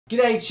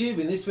G'day Tube,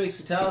 in this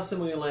week's guitar lesson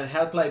we're going to learn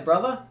how to play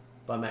Brother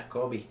by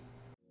Corby.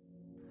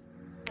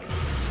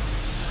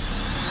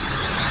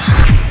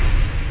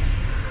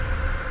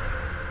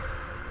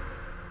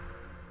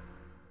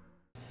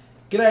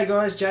 G'day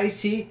guys,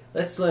 Jace here.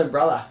 Let's learn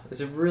Brother.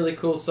 It's a really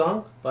cool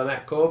song by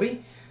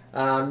Corby.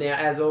 Now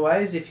as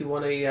always, if you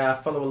want to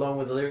follow along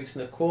with the lyrics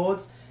and the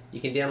chords,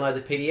 you can download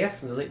the PDF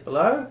from the link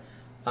below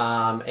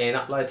and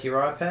upload to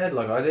your iPad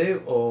like I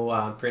do,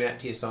 or print out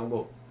to your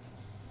songbook.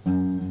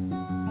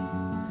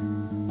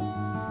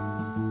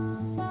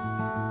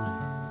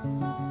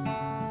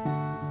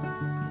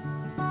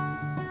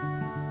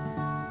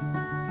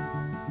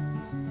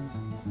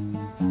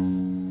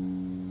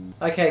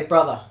 Okay,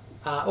 Brother.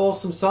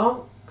 Awesome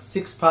song,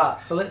 6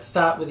 parts. So let's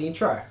start with the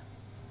intro.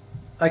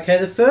 Okay,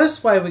 the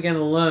first way we're going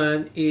to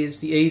learn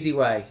is the easy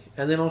way,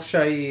 and then I'll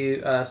show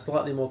you a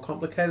slightly more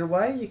complicated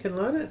way you can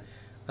learn it.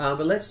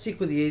 But let's stick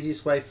with the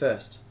easiest way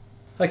first.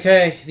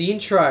 Okay, the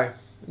intro.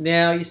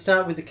 Now you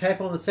start with the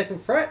capo on the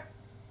 2nd fret,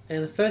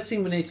 and the first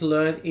thing we need to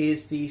learn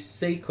is the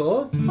C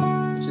chord,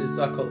 which is,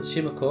 I call it the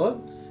shimmer chord.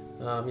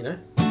 You know.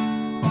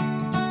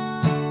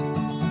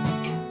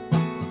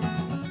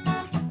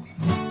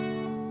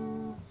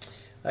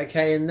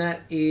 Okay, and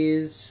that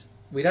is,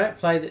 we don't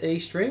play the E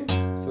string,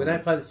 so we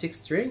don't play the 6th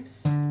string,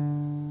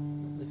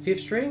 the 5th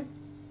string,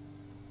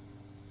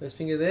 first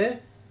finger there,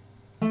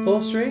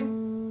 4th string,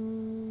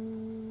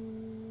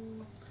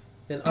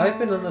 then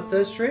open on the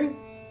 3rd string,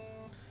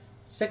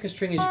 2nd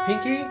string is your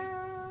pinky,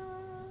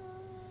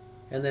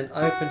 and then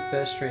open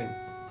 1st string.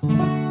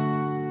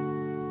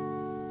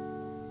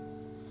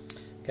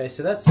 Okay,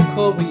 so that's the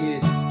chord we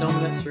use, it's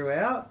dominant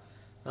throughout.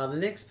 The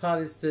next part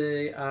is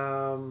the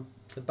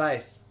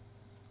bass,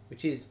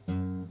 which is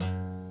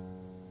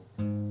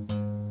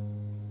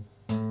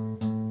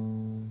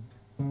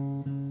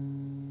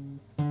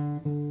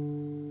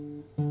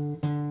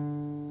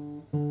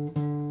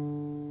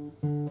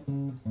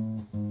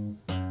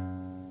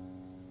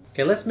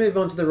okay. Let's move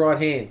on to the right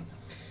hand.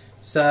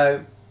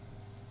 So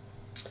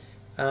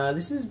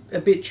this is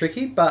a bit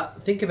tricky,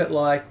 but think of it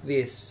like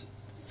this: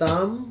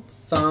 thumb,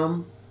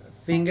 thumb,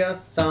 finger,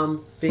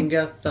 thumb,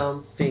 finger,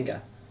 thumb,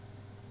 finger.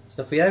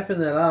 So if we open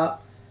that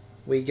up,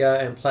 we go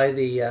and play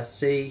the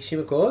C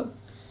shimmer chord.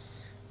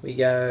 We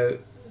go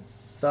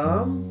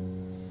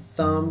thumb,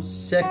 thumb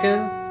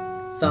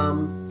 2nd,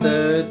 thumb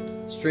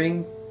 3rd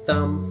string,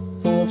 thumb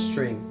 4th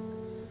string,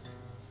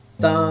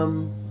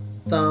 thumb,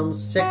 thumb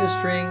 2nd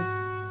string,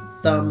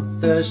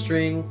 thumb 3rd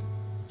string,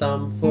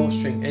 thumb 4th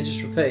string, and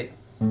just repeat.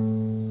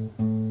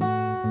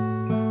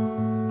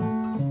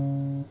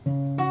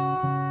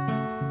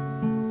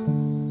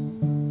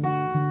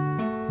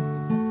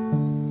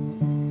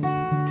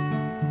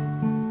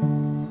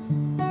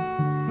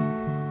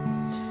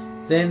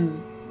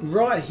 Then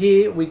right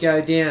here we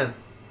go down.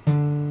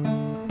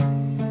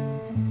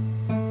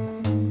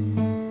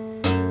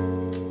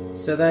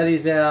 So that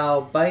is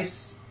our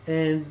bass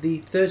and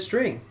the 3rd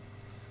string.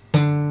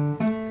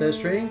 3rd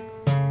string.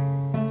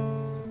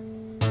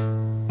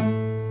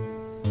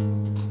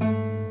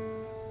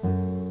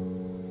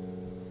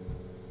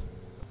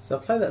 So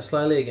I'll play that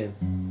slowly again.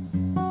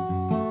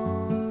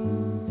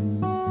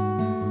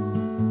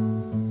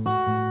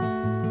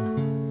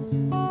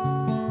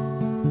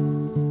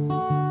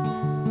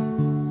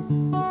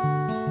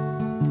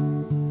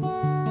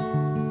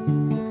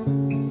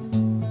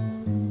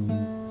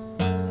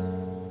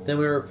 Then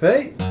we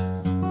repeat.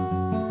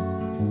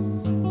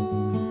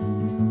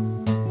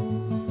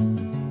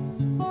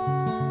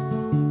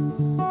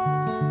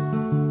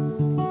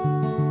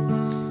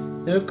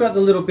 Then we've got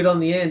the little bit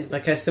on the end.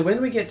 Okay, so when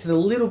we get to the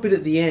little bit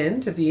at the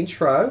end of the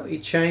intro,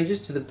 it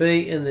changes to the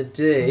B and the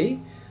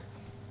D.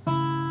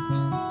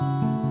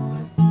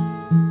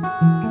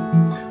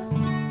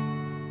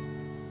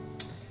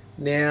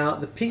 Now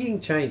the picking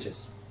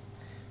changes.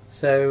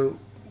 So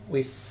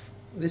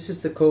this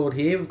is the chord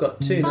here. We've got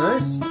 2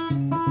 notes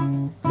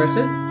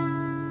fretted,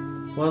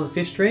 one on the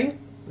 5th string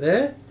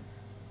there,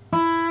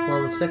 one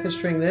on the 2nd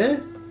string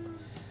there.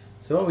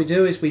 So what we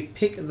do is we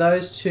pick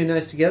those 2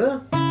 notes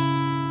together,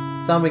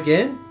 thumb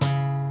again,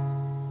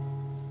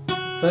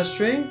 1st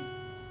string,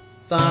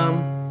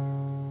 thumb,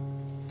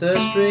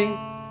 3rd string,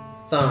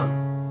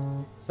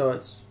 thumb. So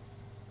it's,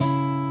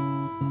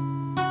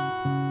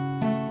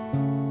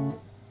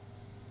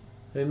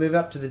 we move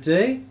up to the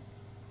D.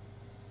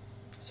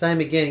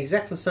 Same again,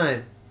 exactly the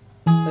same.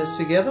 Those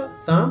together,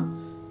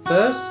 thumb,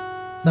 1st,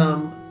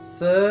 thumb,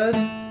 3rd,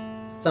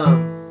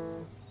 thumb.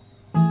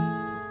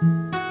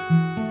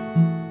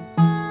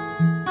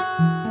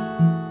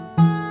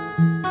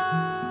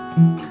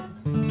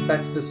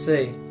 Back to the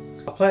C.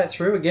 I'll play it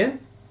through again.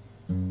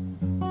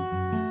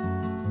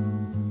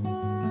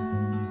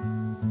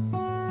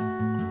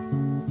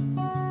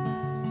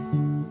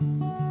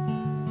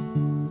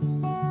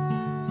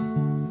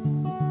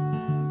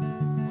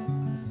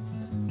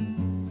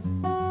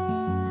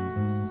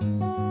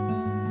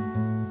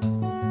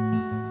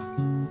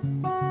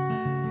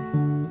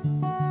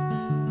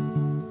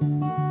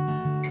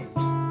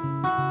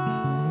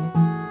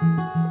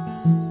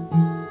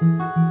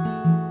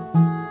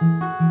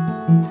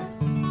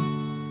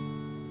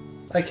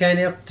 Okay,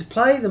 now to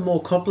play the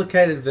more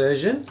complicated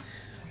version,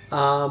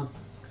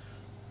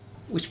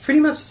 which is pretty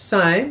much the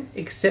same,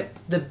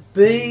 except the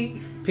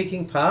B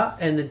picking part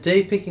and the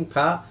D picking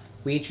part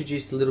we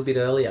introduced a little bit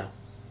earlier.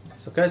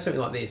 So it goes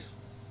something like this.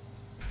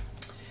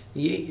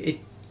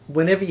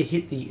 Whenever you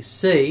hit the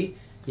C,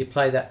 you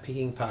play that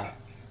picking part.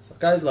 So it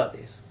goes like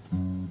this.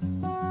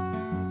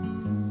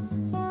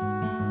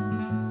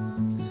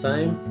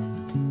 Same.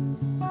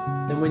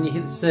 Then when you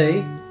hit the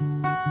C,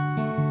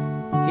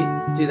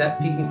 do that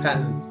picking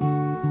pattern.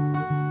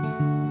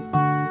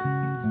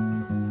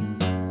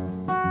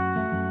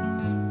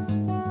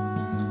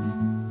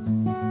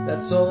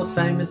 That's all the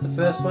same as the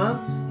first one.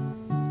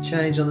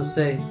 Change on the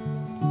C.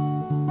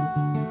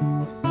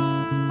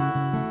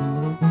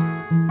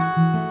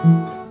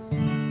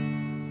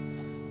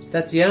 So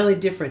that's the only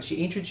difference.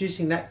 You're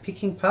introducing that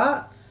picking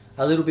part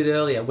a little bit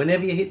earlier.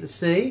 Whenever you hit the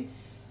C,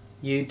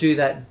 you do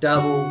that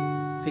double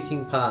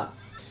picking part.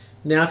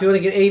 Now if you want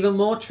to get even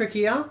more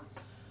trickier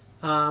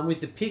with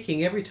the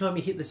picking, every time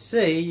you hit the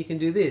C you can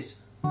do this.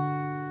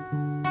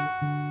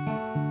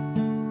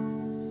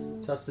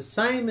 So it's the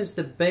same as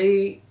the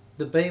B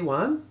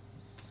one,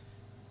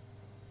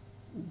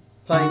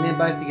 playing them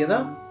both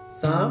together.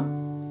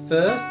 Thumb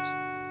first,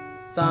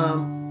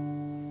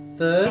 thumb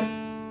third,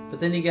 but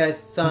then you go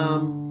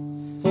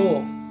thumb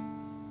fourth,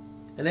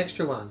 an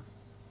extra one.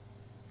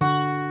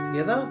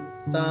 Together,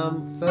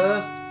 thumb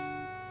first,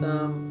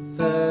 thumb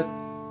third,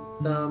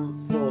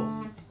 thumb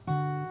fourth.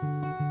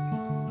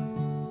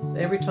 So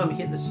every time you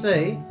hit the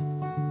C, you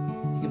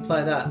can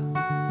play that.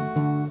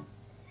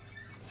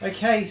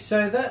 Okay,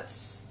 so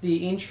that's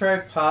the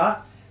intro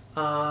part.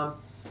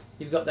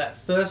 You've got that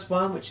first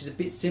one, which is a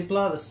bit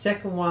simpler. The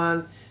second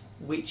one,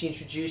 which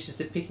introduces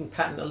the picking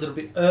pattern a little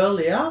bit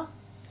earlier.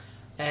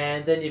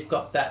 And then you've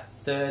got that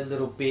third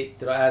little bit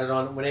that I added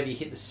on. Whenever you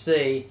hit the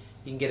C,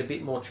 you can get a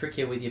bit more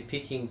trickier with your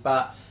picking.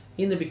 But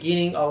in the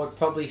beginning, I would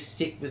probably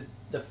stick with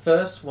the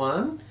first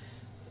one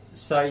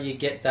so you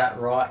get that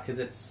right, because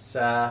it's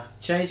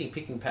changing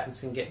picking patterns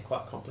can get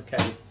quite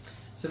complicated.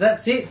 So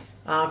that's it.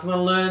 If you want to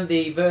learn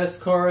the verse,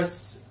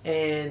 chorus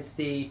and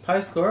the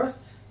post chorus,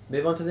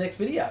 move on to the next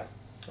video.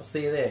 I'll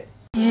see you there.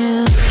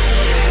 Yeah.